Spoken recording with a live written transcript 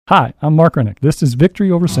Hi, I'm Mark Rennick. This is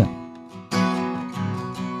Victory Over Sin.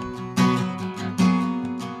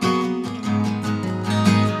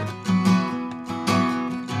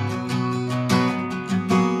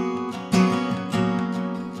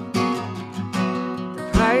 The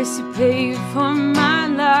price you paid for my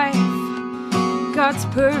life, God's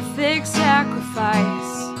perfect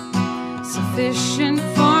sacrifice, sufficient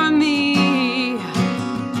for me.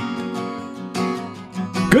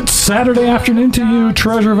 Good Saturday afternoon to you,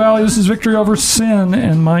 Treasure Valley. This is Victory Over Sin,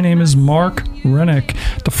 and my name is Mark Rennick.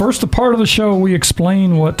 The first part of the show, we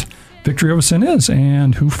explain what Victory Over Sin is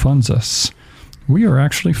and who funds us. We are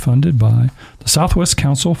actually funded by the Southwest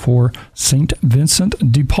Council for St.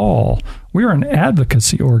 Vincent de Paul. We are an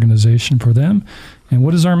advocacy organization for them. And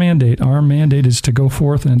what is our mandate? Our mandate is to go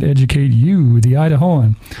forth and educate you, the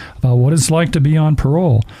Idahoan, about what it's like to be on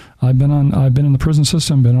parole. I've been in the prison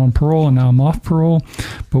system, been on parole, and now I'm off parole.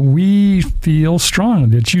 But we feel strongly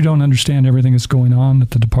that you don't understand everything that's going on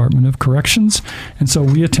at the Department of Corrections. And so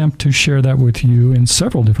we attempt to share that with you in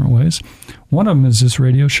several different ways. One of them is this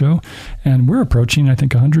radio show, and we're approaching, I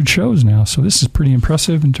think, 100 shows now. So this is pretty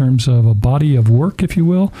impressive in terms of a body of work, if you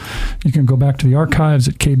will. You can go back to the archives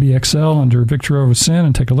at KBXL under Victory Over Sin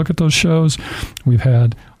and take a look at those shows. We've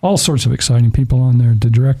had all sorts of exciting people on there. The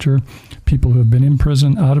director, people who have been in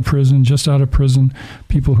prison, out of prison, just out of prison,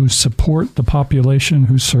 people who support the population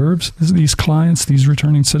who serves these clients, these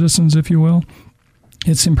returning citizens, if you will.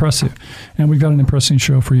 It's impressive. And we've got an impressive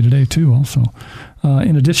show for you today, too, also.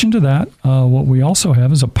 In addition to that, what we also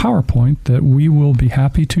have is a PowerPoint that we will be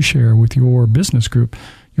happy to share with your business group,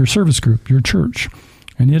 your service group, your church.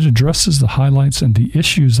 And it addresses the highlights and the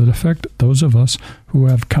issues that affect those of us who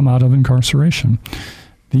have come out of incarceration.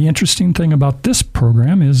 The interesting thing about this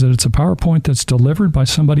program is that it's a PowerPoint that's delivered by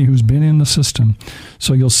somebody who's been in the system.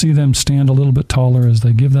 So you'll see them stand a little bit taller as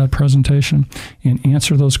they give that presentation and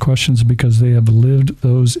answer those questions because they have lived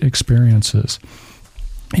those experiences.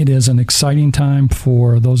 It is an exciting time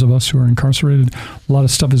for those of us who are incarcerated. A lot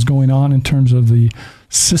of stuff is going on in terms of the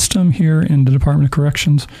system here in the Department of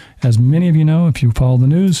Corrections. As many of you know, if you follow the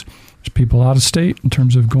news, there's people out of state in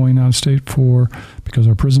terms of going out of state because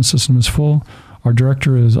our prison system is full. Our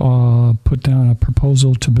director has put down a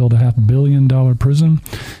proposal to build a $500 million prison,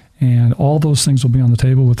 and all those things will be on the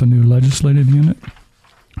table with the new legislative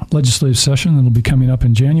session that will be coming up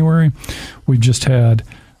in January. We've just had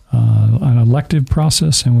an elective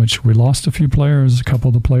process in which we lost a few players. A couple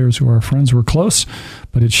of the players who are our friends were close,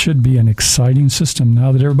 but it should be an exciting system.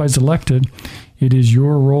 Now that everybody's elected, it is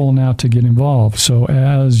your role now to get involved. So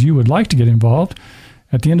as you would like to get involved,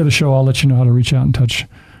 at the end of the show, I'll let you know how to reach out and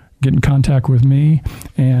get in contact with me,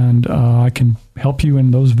 and I can help you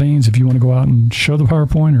in those veins. If you want to go out and show the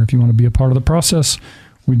PowerPoint or if you want to be a part of the process,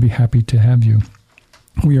 we'd be happy to have you.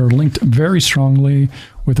 We are linked very strongly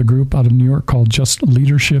with a group out of New York called Just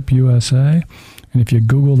Leadership USA. And if you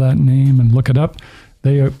Google that name and look it up,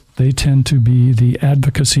 they tend to be the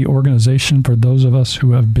advocacy organization for those of us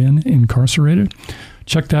who have been incarcerated.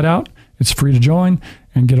 Check that out. It's free to join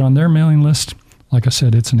and get on their mailing list. Like I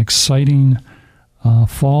said, it's an exciting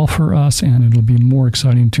fall for us, and it'll be more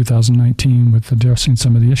exciting in 2019 with addressing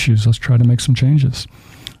some of the issues. Let's try to make some changes.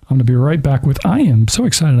 I'm going to be right back I am so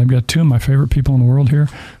excited. I've got two of my favorite people in the world here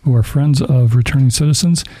who are friends of returning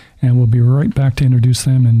citizens, and we'll be right back to introduce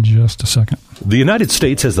them in just a second. The United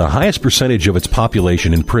States has the highest percentage of its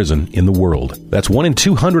population in prison in the world. That's 1 in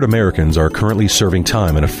 200 Americans are currently serving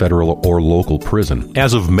time in a federal or local prison.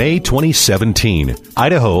 As of May 2017,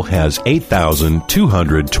 Idaho has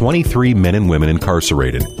 8,223 men and women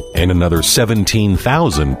incarcerated, and another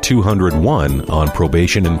 17,201 on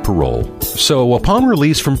probation and parole. So upon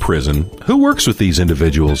release from prison, who works with these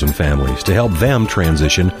individuals and families to help them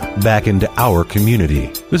transition back into our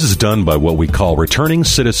community? This is done by what we call Returning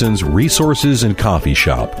Citizens Resources and Coffee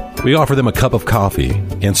Shop. We offer them a cup of coffee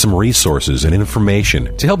and some resources and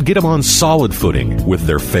information to help get them on solid footing with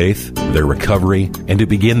their faith, their recovery, and to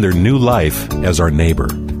begin their new life as our neighbor.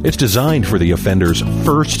 It's designed for the offender's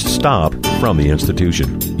first stop from the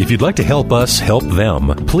institution. If you'd like to help us help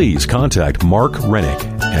them, please contact Mark Rennick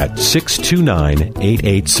at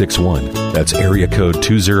 629-8861. That's area code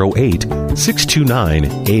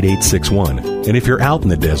 208-629-8861. And if you're out in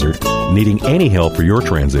the desert needing any help for your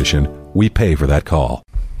transition, we pay for that call.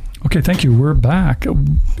 Okay, thank you. We're back.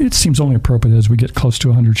 It seems only appropriate as we get close to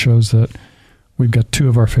 100 shows that we've got two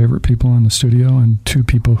of our favorite people in the studio and two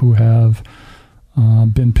people who have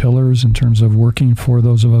been pillars in terms of working for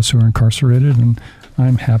those of us who are incarcerated. And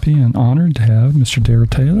I'm happy and honored to have Mr. Darrell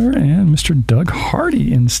Taylor and Mr. Doug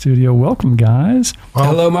Hardy in the studio. Welcome, guys. Well,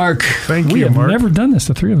 hello, Mark. Thank you, Mark. We have never done this,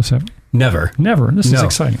 the three of us, have we? Never. This is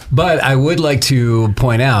exciting. But I would like to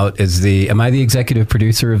point out, am I the executive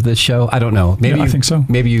producer of this show? I don't know. Maybe I think so.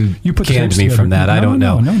 Maybe you put canned me from that. No, I don't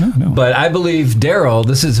know. No. But I believe, Darrell,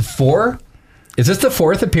 this is 4. Is this the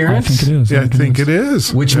 4th appearance? I think it is. Yeah, I think it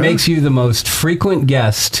is. Which makes you the most frequent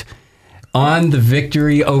guest on the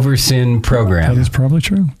Victory Over Sin program. That is probably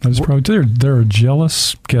true. There are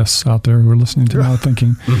jealous guests out there who are listening to now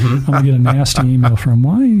thinking, I'm going to get a nasty email from,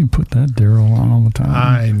 why do you put that Darrell on all the time?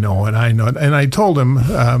 I know it. And I told him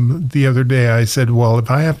the other day, I said, well,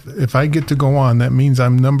 if I get to go on, that means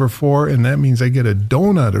I'm number 4, and that means I get a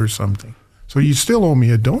donut or something. So you still owe me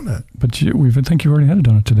a donut. But I think you already had a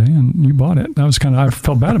donut today, and you bought it. That was I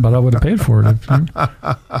felt bad about it. I would have paid for it.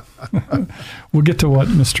 We'll get to what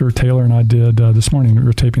Mr. Taylor and I did this morning. We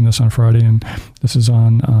were taping this on Friday, and this is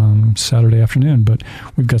on Saturday afternoon. But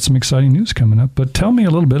we've got some exciting news coming up. But tell me a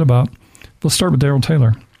little bit about, let's start with Darrell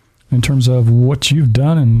Taylor, in terms of what you've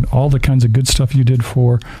done and all the kinds of good stuff you did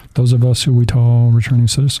for those of us who we call returning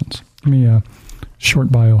citizens. Give me a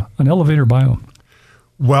short bio, an elevator bio.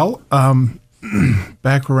 Well,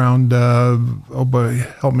 back around,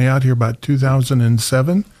 help me out here, about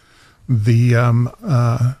 2007, the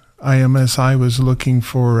IMSI was looking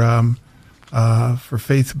for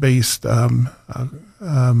faith-based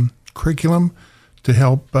curriculum to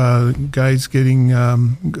help guys getting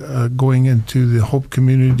going into the Hope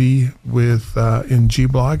community with in G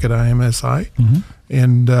Block at IMSI.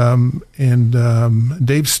 And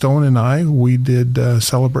Dave Stone and we did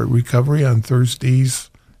Celebrate Recovery on Thursdays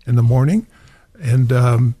in the morning, and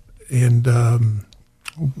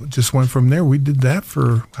just went from there. We did that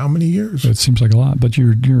for how many years? It seems like a lot, but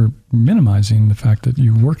you're minimizing the fact that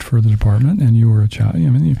you worked for the department and you were a child. I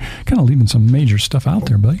mean, you're kind of leaving some major stuff out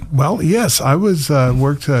there, buddy. Well, yes, I was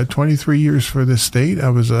worked 23 years for the state. I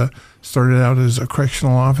was started out as a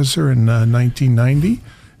correctional officer in 1990,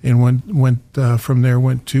 and went from there.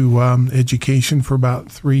 Went to education for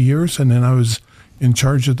about 3 years, and then I was in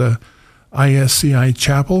charge of the ISCI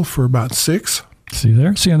chapel for about 6. See,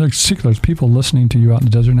 there's people listening to you out in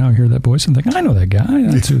the desert now, hear that voice and think, I know that guy.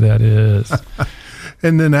 That's who that is.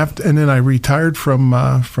 And then I retired from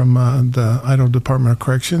the Idaho Department of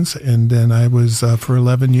Corrections, and then I was for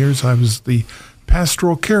 11 years I was the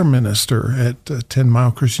pastoral care minister at 10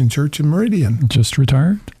 Mile Christian Church in Meridian. Just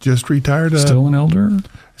retired. Still an elder.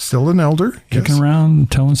 Kicking yes. around,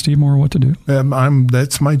 telling Steve Moore what to do.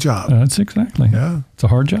 That's my job. That's exactly. Yeah. It's a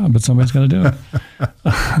hard job, but somebody's got to do it.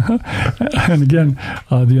 And again,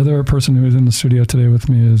 the other person who is in the studio today with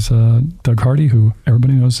me is Doug Hardy, who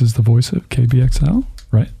everybody knows is the voice of KBXL,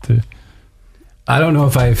 right? I don't know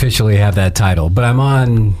if I officially have that title, but I'm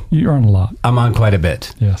on. You're on a lot. I'm on quite a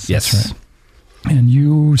bit. Yes. That's right. And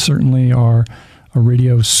you certainly are a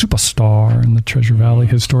radio superstar in the Treasure Valley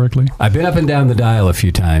historically. I've been up and down the dial a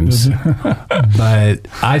few times, but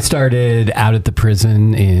I started out at the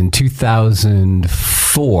prison in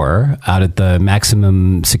 2004, out at the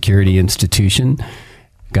Maximum Security Institution.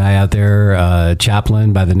 Guy out there,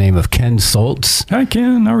 chaplain by the name of Ken Soltz. Hi,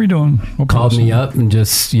 Ken. How are you doing? Called me up and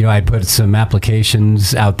just, I'd put some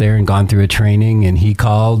applications out there and gone through a training, and he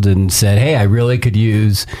called and said, hey, I really could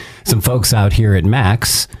use some folks out here at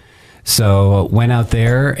Max. So went out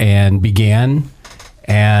there and began,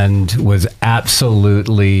 and was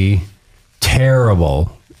absolutely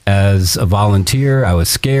terrible as a volunteer. I was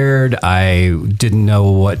scared. I didn't know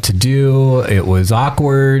what to do. It was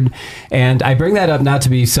awkward. And I bring that up not to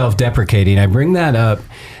be self-deprecating. I bring that up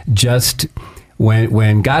just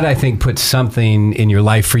when God, I think, puts something in your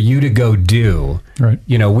life for you to go do. Right.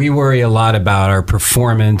 We worry a lot about our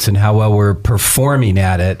performance and how well we're performing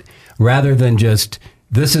at it, rather than just,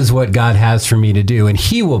 this is what God has for me to do, and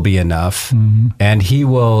he will be enough, and he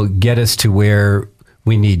will get us to where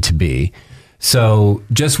we need to be. So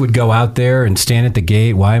just would go out there and stand at the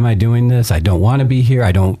gate. Why am I doing this? I don't want to be here.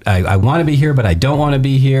 I want to be here, but I don't want to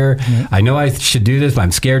be here. Yeah. I know I should do this, but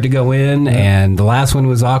I'm scared to go in. Yeah. And the last one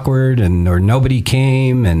was awkward, or nobody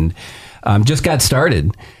came, and just got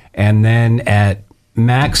started. And then at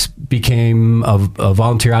Max became a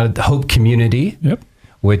volunteer out at the Hope Community. Yep.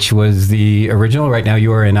 Which was the original. Right now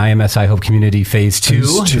you are in IMSI Hope Community Phase 2.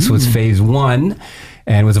 This was Phase 1,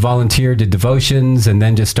 and was a volunteer, did devotions, and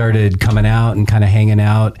then just started coming out and kind of hanging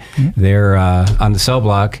out there on the cell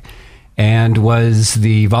block, and was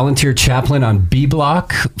the volunteer chaplain on B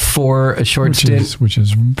Block for a short stint. Which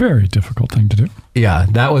is a very difficult thing to do. Yeah,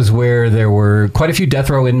 that was where there were quite a few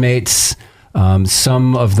death row inmates.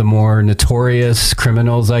 Some of the more notorious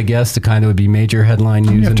criminals, I guess, the kind that would be major headline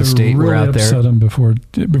news in the state, were out there. Them before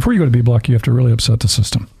you go to B Block, you have to really upset the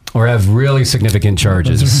system. or have really significant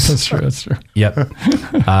charges. That's true. That's true. Yep.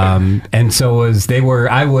 And so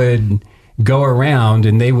I would go around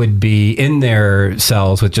and they would be in their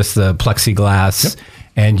cells with just the plexiglass. Yep.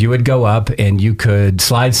 And you would go up and you could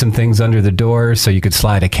slide some things under the door. So you could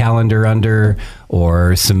slide a calendar under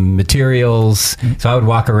or some materials. Mm-hmm. So I would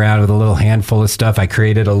walk around with a little handful of stuff. I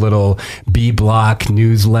created a little B-block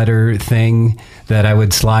newsletter thing that I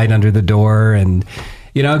would slide under the door and,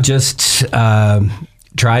 just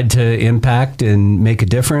tried to impact and make a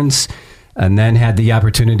difference. And then had the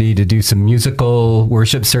opportunity to do some musical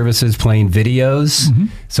worship services playing videos. Mm-hmm.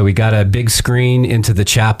 So we got a big screen into the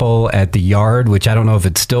chapel at the yard, which I don't know if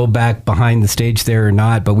it's still back behind the stage there or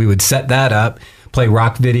not, but we would set that up, play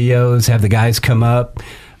rock videos, have the guys come up,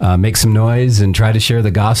 make some noise and try to share the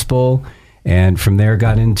gospel. And from there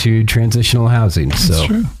got into transitional housing. That's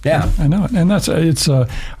true. Yeah. I know it. And I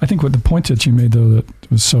think what the point that you made, though, that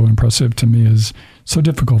was so impressive to me is so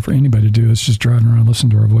difficult for anybody to do is just driving around, listen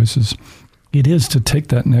to our voices. It is to take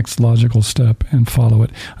that next logical step and follow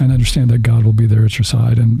it and understand that God will be there at your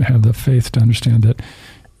side and have the faith to understand that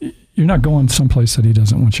you're not going someplace that he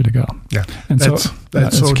doesn't want you to go. Yeah, and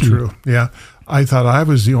that's so true. Yeah, I thought I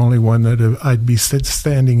was the only one that I'd be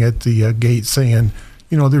standing at the gate saying,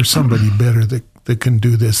 there's somebody better that can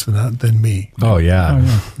do this than me. Oh, yeah.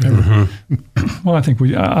 Mm-hmm. Well, I think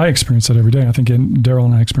I experience that every day. I think Darrell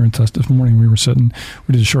and I experienced that this morning. We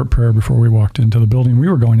did a short prayer before we walked into the building. We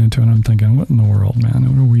were going into it, and I'm thinking, what in the world, man?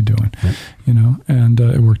 What are we doing? Yep. And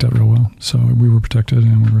it worked out real well. So we were protected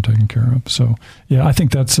and we were taken care of. So, yeah, I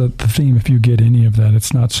think that's the theme. If you get any of that,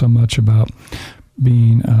 it's not so much about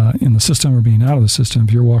being in the system or being out of the system.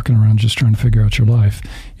 If you're walking around just trying to figure out your life,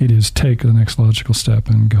 it is take the next logical step,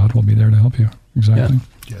 and God will be there to help you. Exactly.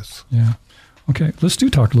 Yeah. Yes. Yeah. Okay. Let's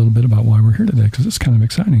talk a little bit about why we're here today, because it's kind of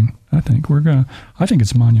exciting. I think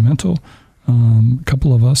it's monumental. A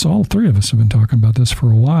couple of us, all three of us, have been talking about this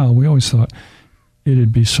for a while. We always thought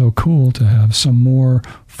it'd be so cool to have some more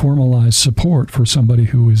formalized support for somebody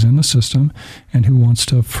who is in the system and who wants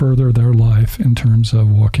to further their life in terms of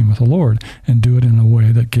walking with the Lord and do it in a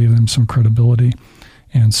way that gave them some credibility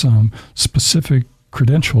and some specific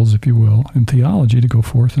credentials, if you will, in theology to go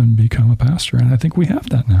forth and become a pastor. And I think we have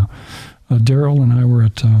that now. Darrell and I were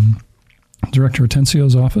at Director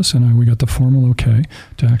Atencio's office, and we got the formal okay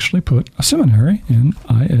to actually put a seminary in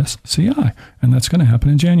ISCI, and that's going to happen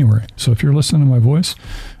in January. So if you're listening to my voice,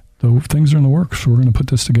 the things are in the works. We're going to put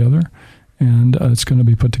this together, and it's going to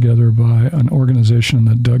be put together by an organization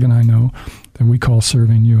that Doug and I know that we call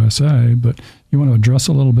Serving USA. But you want to address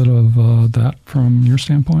a little bit of that from your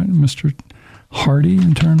standpoint, Mr. Hardy,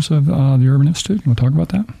 in terms of the Urban Institute? You want to talk about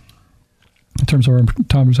that? In terms of our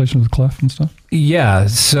conversation with Clef and stuff? Yeah.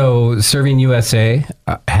 So Serving USA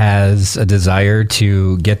has a desire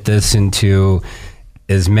to get this into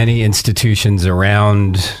as many institutions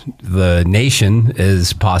around the nation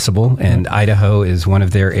as possible. And Idaho is one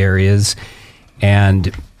of their areas.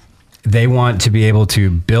 And they want to be able to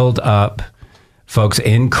build up folks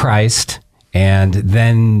in Christ, and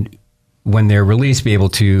then when they're released, be able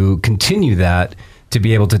to continue that, to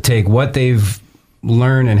be able to take what they've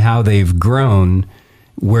learned and how they've grown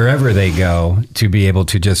wherever they go, to be able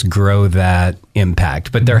to just grow that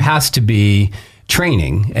impact. But there has to be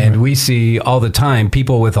training. And we see all the time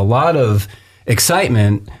people with a lot of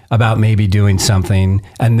excitement about maybe doing something,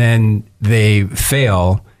 and then they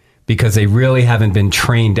fail because they really haven't been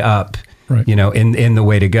trained up, in the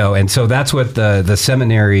way to go. And so that's what the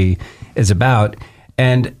seminary is about.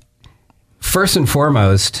 And first and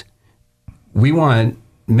foremost, we want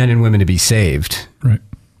men and women to be saved. Right.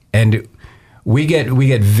 And we get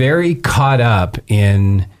very caught up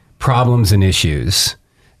in problems and issues.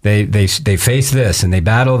 They face this and they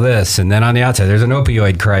battle this, and then on the outside there's an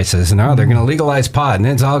opioid crisis, and they're going to legalize pot, and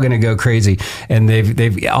then it's all going to go crazy. And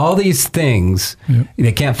they've all these things. Yep.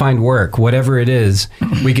 They can't find work, whatever it is.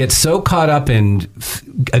 We get so caught up in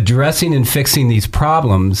addressing and fixing these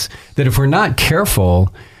problems that if we're not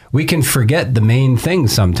careful, we can forget the main thing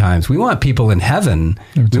sometimes. We want people in heaven.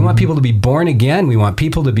 We want people to be born again. We want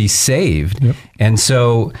people to be saved. Yep. And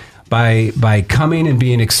so by coming and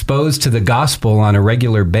being exposed to the gospel on a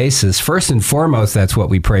regular basis, first and foremost, that's what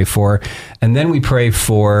we pray for. And then we pray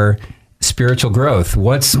for spiritual growth.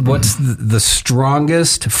 What's the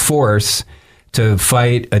strongest force to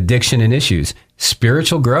fight addiction and issues?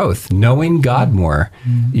 Spiritual growth, knowing God more,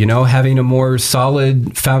 having a more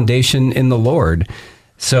solid foundation in the Lord.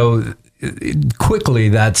 So quickly,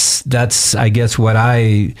 that's I guess what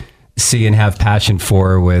I see and have passion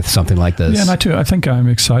for with something like this. Yeah, and I think I'm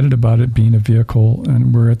excited about it being a vehicle,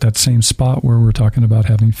 and we're at that same spot where we're talking about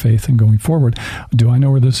having faith and going forward. Do I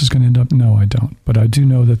know where this is going to end up? No, I don't. But I do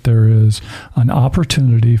know that there is an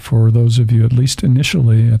opportunity for those of you, at least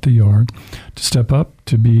initially at the yard, to step up,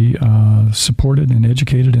 to be supported and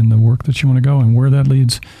educated in the work that you want to go, and where that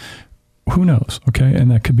leads, who knows, okay?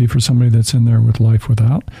 And that could be for somebody that's in there with life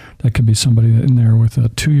without. That could be somebody in there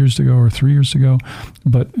with 2 years to go or 3 years to go.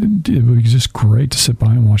 But it would be just great to sit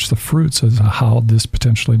by and watch the fruits as how this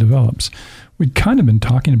potentially develops. We'd kind of been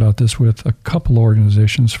talking about this with a couple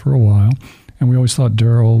organizations for a while, and we always thought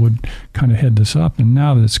Darrell would kind of head this up. And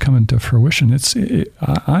now that it's coming to fruition,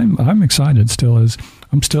 I'm excited still.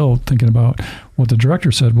 I'm still thinking about what the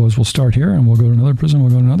director said was, we'll start here and we'll go to another prison,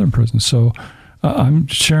 we'll go to another prison. So I'm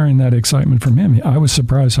sharing that excitement from him. I was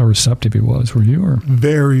surprised how receptive he was. Were you? Or?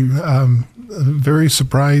 Very, very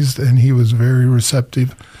surprised, and he was very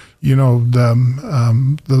receptive. You know,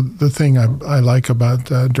 the thing I like about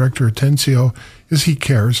Director Atencio is he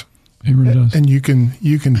cares. He really does, and you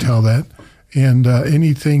can tell that. And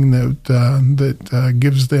anything that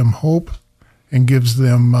gives them hope and gives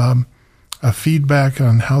them a feedback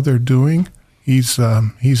on how they're doing, he's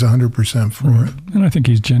 100% for it. And I think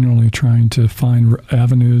he's genuinely trying to find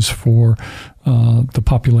avenues for the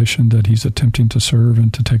population that he's attempting to serve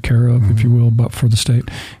and to take care of, if you will, but for the state,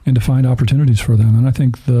 and to find opportunities for them. And I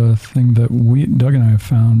think the thing that Doug and I have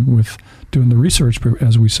found with doing the research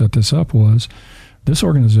as we set this up was this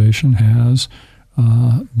organization has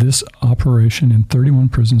this operation in 31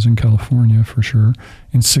 prisons in California, for sure,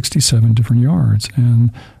 in 67 different yards.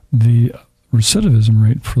 And the recidivism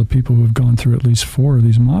rate for the people who have gone through at least 4 of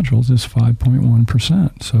these modules is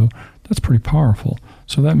 5.1%. So that's pretty powerful.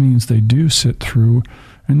 So that means they do sit through,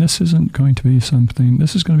 and this isn't going to be something,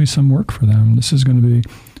 this is going to be some work for them. This is going to be,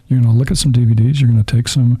 you're going to look at some DVDs, you're going to take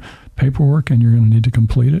some paperwork, and you're going to need to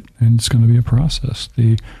complete it, and it's going to be a process.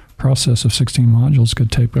 The process of 16 modules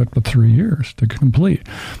could take up to 3 years to complete.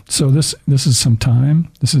 So this is some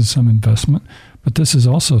time, this is some investment, but this is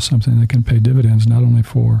also something that can pay dividends not only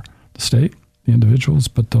for the state, the individuals,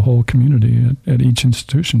 but the whole community at each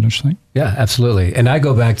institution, don't you think? Yeah, absolutely. And I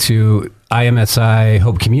go back to IMSI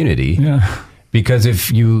Hope Community. Yeah. Because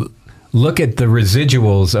if you look at the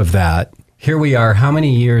residuals of that, here we are, how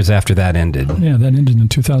many years after that ended? Yeah, that ended in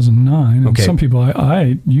 2009. Okay. And some people,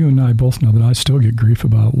 you and I both know that I still get grief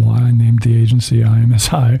about why I named the agency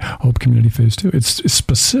IMSI Hope Community Phase 2. It's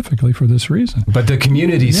specifically for this reason. But the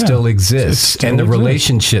community still exists, and the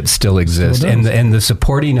relationship still exists, and the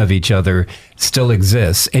supporting of each other still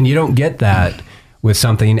exists. And you don't get that with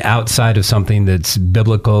something outside of something that's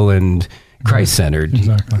biblical and Christ-centered.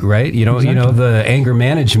 Exactly. Right? You know, the anger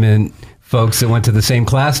management folks that went to the same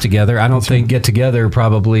class together, I don't think get together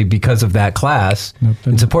probably because of that class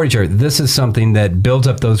and support each other. This is something that builds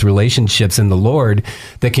up those relationships in the Lord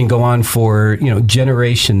that can go on for,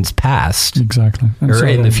 generations past. Exactly. And or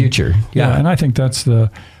in the future. Yeah. And I think that's the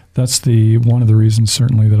one of the reasons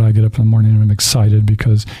certainly that I get up in the morning and I'm excited,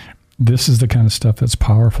 because this is the kind of stuff that's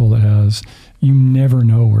powerful, that has, you never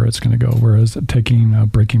know where it's going to go. Whereas taking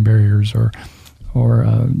breaking barriers or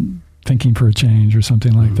thinking for a change or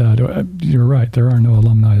something like that. You're right. There are no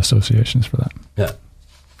alumni associations for that. Yeah.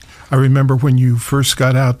 I remember when you first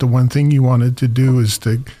got out, the one thing you wanted to do is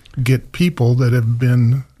to get people that have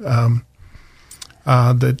been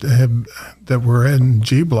that were in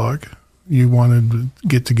G Block. You wanted to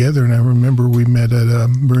get together, and I remember we met at a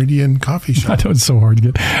Meridian coffee shop. I know it's so hard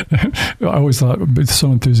to get. I always thought it's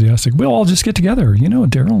so enthusiastic. We'll all just get together,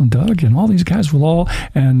 Darrell and Doug and all these guys will all,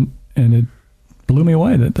 and it blew me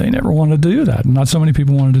away that they never wanted to do that. Not so many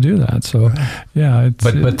people wanted to do that. So, yeah.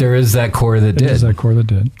 But there is that core that did. There is that core that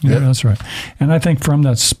did. Yeah, that's right. And I think from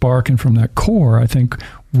that spark and from that core, I think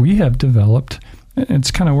we have developed,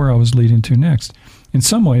 it's kind of where I was leading to next. In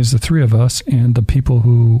some ways, the three of us and the people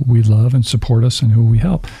who we love and support us and who we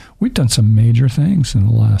help, we've done some major things in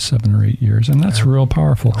the last 7 or 8 years, and that's real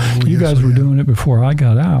powerful. You guys were doing it before I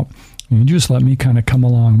got out. You just let me kind of come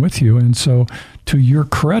along with you. And so to your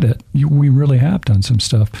credit, we really have done some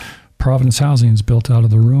stuff. Providence Housing is built out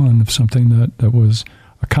of the ruin of something that was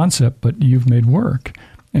a concept, but you've made work.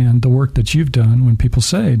 And the work that you've done, when people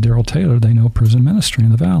say Darrell Taylor, they know prison ministry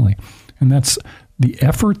in the Valley. And that's the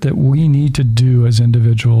effort that we need to do as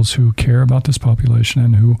individuals who care about this population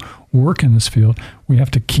and who work in this field. We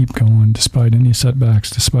have to keep going despite any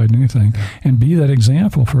setbacks, despite anything, and be that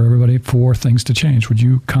example for everybody for things to change. Would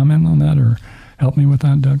you comment on that or help me with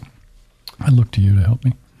that, Doug? I look to you to help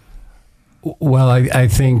me. Well, I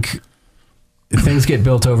think things get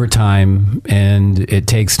built over time, and it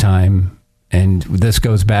takes time. And this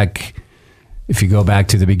goes back if you go back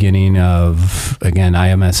to the beginning of, again,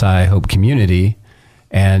 IMSI Hope Community,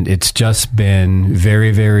 and it's just been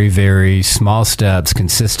very, very, very small steps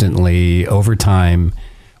consistently over time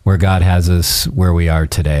where God has us where we are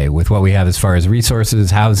today with what we have as far as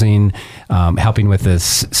resources, housing, helping with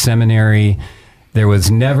this seminary. There was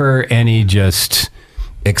never any just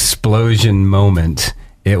explosion moment.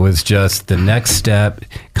 It was just the next step,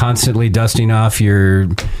 constantly dusting off your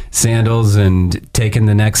sandals and taking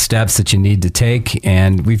the next steps that you need to take.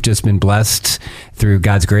 And we've just been blessed through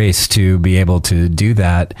God's grace to be able to do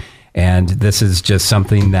that. And this is just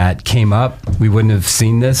something that came up. We wouldn't have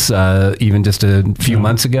seen this even just a few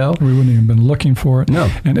months ago. We wouldn't even been looking for it. No.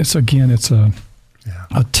 And it's a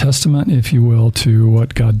testament, if you will, to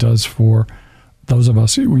what God does for those of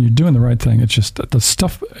us. When you're doing the right thing, it's just the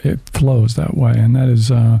stuff, it flows that way. And that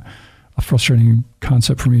is a frustrating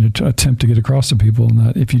concept for me to attempt to get across to people. And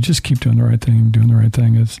that if you just keep doing the right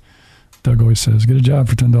thing, as Doug always says, get a job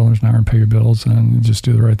for $10 an hour and pay your bills and just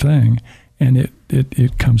do the right thing. And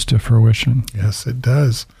it comes to fruition. Yes, it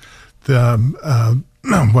does.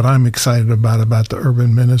 What I'm excited about the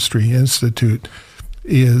Urban Ministry Institute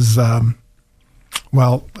is,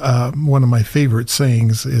 one of my favorite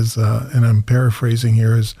sayings is, and I'm paraphrasing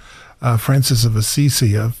here, is Francis of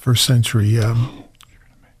Assisi, a first century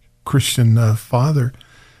Christian father.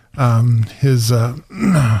 His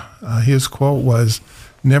quote was,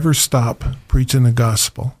 "Never stop preaching the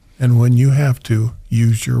gospel, and when you have to,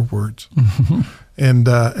 use your words." And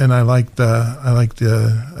I like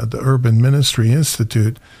the Urban Ministry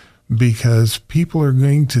Institute because people are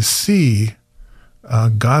going to see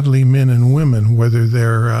godly men and women, whether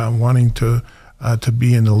they're wanting to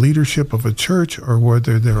be in the leadership of a church or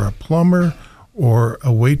whether they're a plumber or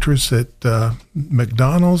a waitress at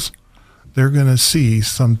McDonald's. They're going to see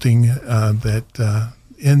something that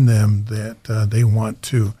in them that they want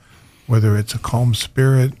to, whether it's a calm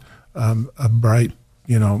spirit, a bright,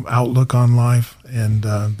 outlook on life, and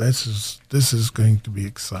this is going to be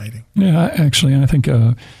exciting. Yeah, actually, I think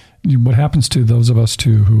what happens to those of us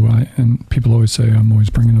too, and people always say I'm always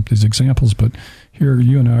bringing up these examples, but here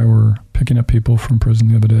you and I were picking up people from prison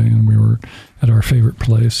the other day, and we were at our favorite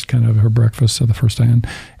place, kind of her breakfast at the first day,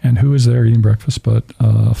 and who is there eating breakfast but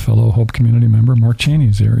a fellow Hope Community member, Mark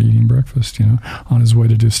Cheney's there eating breakfast, on his way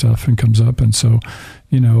to do stuff, and comes up, and so,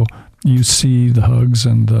 you see the hugs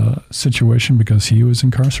and the situation because he was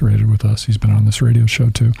incarcerated with us. He's been on this radio show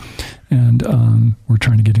too. And we're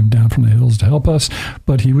trying to get him down from the hills to help us.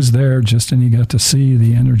 But he was there and he got to see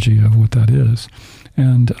the energy of what that is.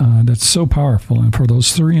 And that's so powerful. And for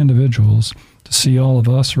those three individuals to see all of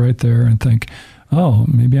us right there and think, oh,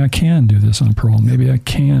 maybe I can do this on parole. Maybe I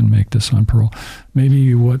can make this on parole.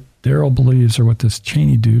 Maybe what Darrell believes or what this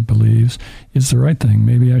Cheney dude believes is the right thing.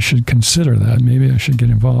 Maybe I should consider that. Maybe I should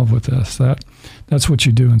get involved with this. That's what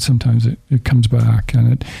you do, and sometimes it comes back,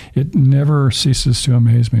 and it never ceases to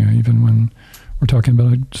amaze me, even when we're talking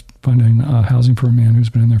about finding housing for a man who's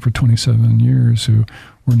been in there for 27 years, who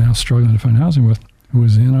we're now struggling to find housing with, who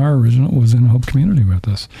was in Hope Community with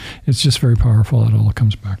us. It's just very powerful. It all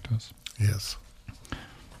comes back to us. Yes.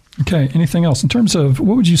 Okay, anything else? In terms of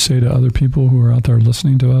what would you say to other people who are out there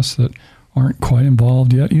listening to us that aren't quite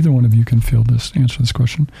involved yet? Either one of you can answer this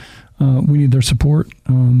question. We need their support.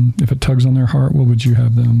 If it tugs on their heart, what would you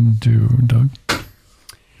have them do, Doug?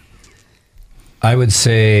 I would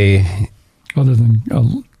say... Other than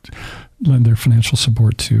lend their financial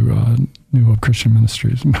support to New Hope Christian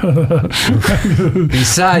Ministries.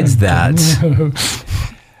 Besides that,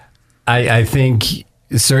 I think...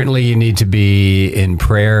 Certainly you need to be in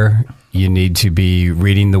prayer. You need to be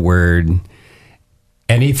reading the Word.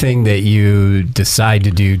 Anything that you decide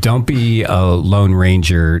to do, don't be a lone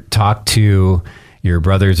ranger. Talk to your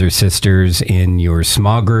brothers or sisters in your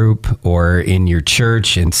small group or in your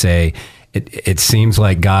church and say, it seems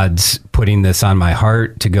like God's putting this on my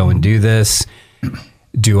heart to go and do this.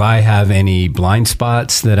 Do I have any blind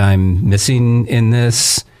spots that I'm missing in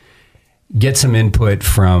this? Get some input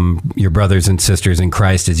from your brothers and sisters in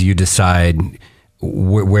Christ as you decide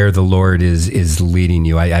where the Lord is leading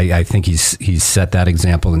you. I think he's set that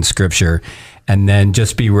example in Scripture. And then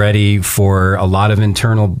just be ready for a lot of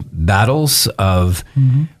internal battles of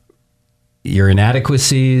your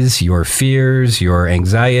inadequacies, your fears, your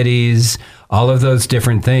anxieties, all of those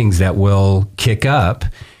different things that will kick up.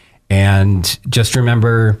 And just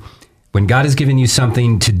remember, when God has given you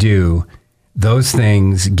something to do, those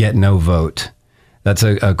things get no vote. That's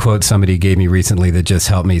a quote somebody gave me recently that just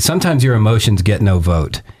helped me. Sometimes your emotions get no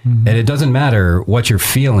vote. And it doesn't matter what you're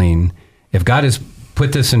feeling. If God has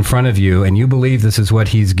put this in front of you and you believe this is what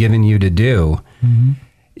he's given you to do,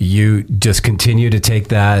 you just continue to take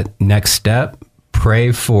that next step,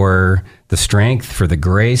 pray for the strength, for the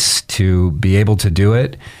grace to be able to do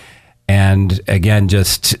it. And again,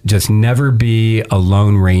 just never be a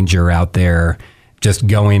lone ranger out there just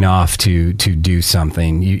going off to do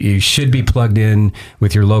something. You should be plugged in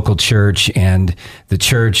with your local church, and the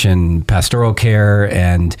church and pastoral care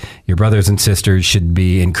and your brothers and sisters should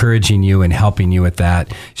be encouraging you and helping you with that.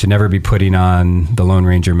 You should never be putting on the Lone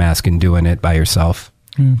Ranger mask and doing it by yourself.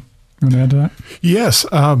 Yeah. You want to add to that? Yes,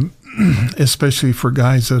 especially for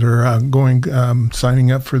guys that are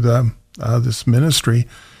signing up for this ministry,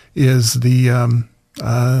 is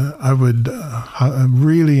I would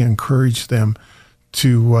really encourage them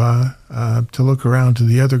to look around to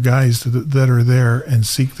the other guys that are there and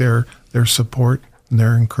seek their support and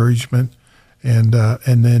their encouragement, and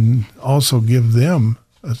then also give them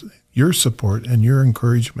your support and your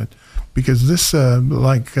encouragement, because this,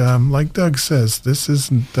 like Doug says, this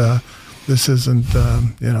isn't a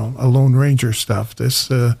Lone Ranger stuff. This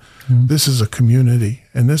is a community,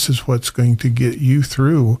 and this is what's going to get you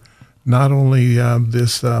through not only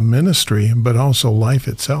this ministry, but also life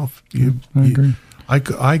itself. I agree.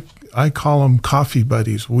 I call them coffee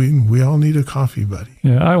buddies. We all need a coffee buddy.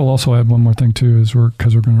 Yeah, I will also add one more thing too, is we're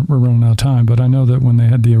running out of time. But I know that when they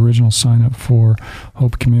had the original sign up for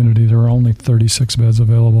Hope Community, there were only 36 beds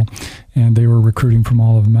available, and they were recruiting from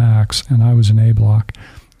all of Max, and I was in A block,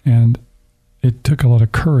 and it took a lot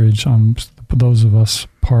of courage on those of us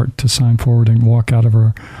part to sign forward and walk out of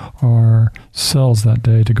our cells that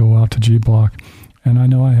day to go out to G block. And I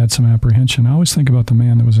know I had some apprehension. I always think about the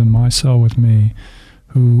man that was in my cell with me,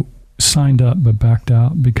 who signed up but backed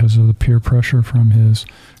out because of the peer pressure from his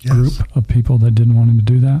group of people that didn't want him to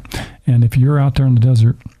do that. And if you're out there in the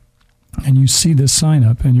desert and you see this sign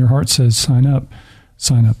up and your heart says sign up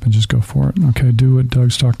and just go for it. Okay, do what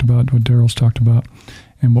Doug's talked about, what Darrell's talked about.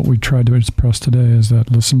 And what we tried to express today is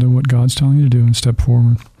that listen to what God's telling you to do and step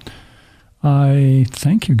forward. I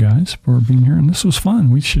thank you guys for being here, and this was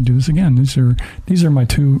fun. We should do this again. These are my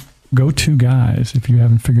two go-to guys, if you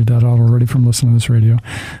haven't figured that out already from listening to this radio.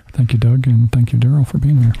 Thank you, Doug, and thank you, Darrell, for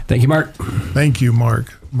being here. Thank you, Mark. Thank you,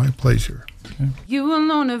 Mark. My pleasure. Okay. You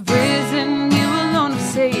alone have risen, you alone have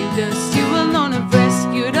saved us, you alone have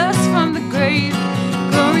rescued us from the grave.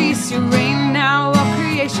 Glorious your reign now, all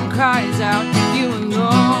creation cries out, you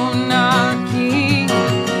alone are King,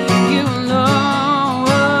 you alone.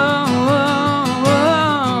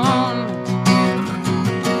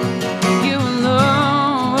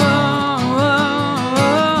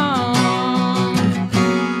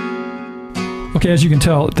 Okay, as you can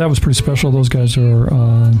tell, that was pretty special. Those guys are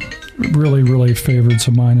really, really favorites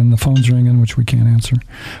of mine, and the phone's ringing, which we can't answer.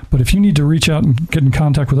 But if you need to reach out and get in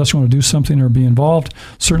contact with us, you want to do something or be involved,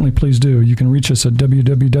 certainly please do. You can reach us at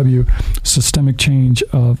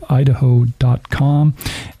www.systemicchangeofidaho.com,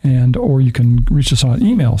 or you can reach us on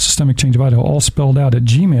email, systemicchangeofidaho, all spelled out, at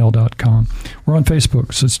gmail.com. We're on Facebook,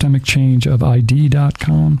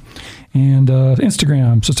 systemicchangeofid.com. And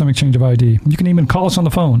Instagram, Systemic Change of ID. You can even call us on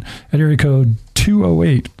the phone at area code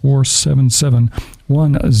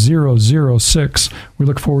 208-477-1006. We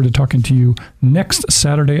look forward to talking to you next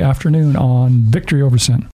Saturday afternoon on Victory Over Sin.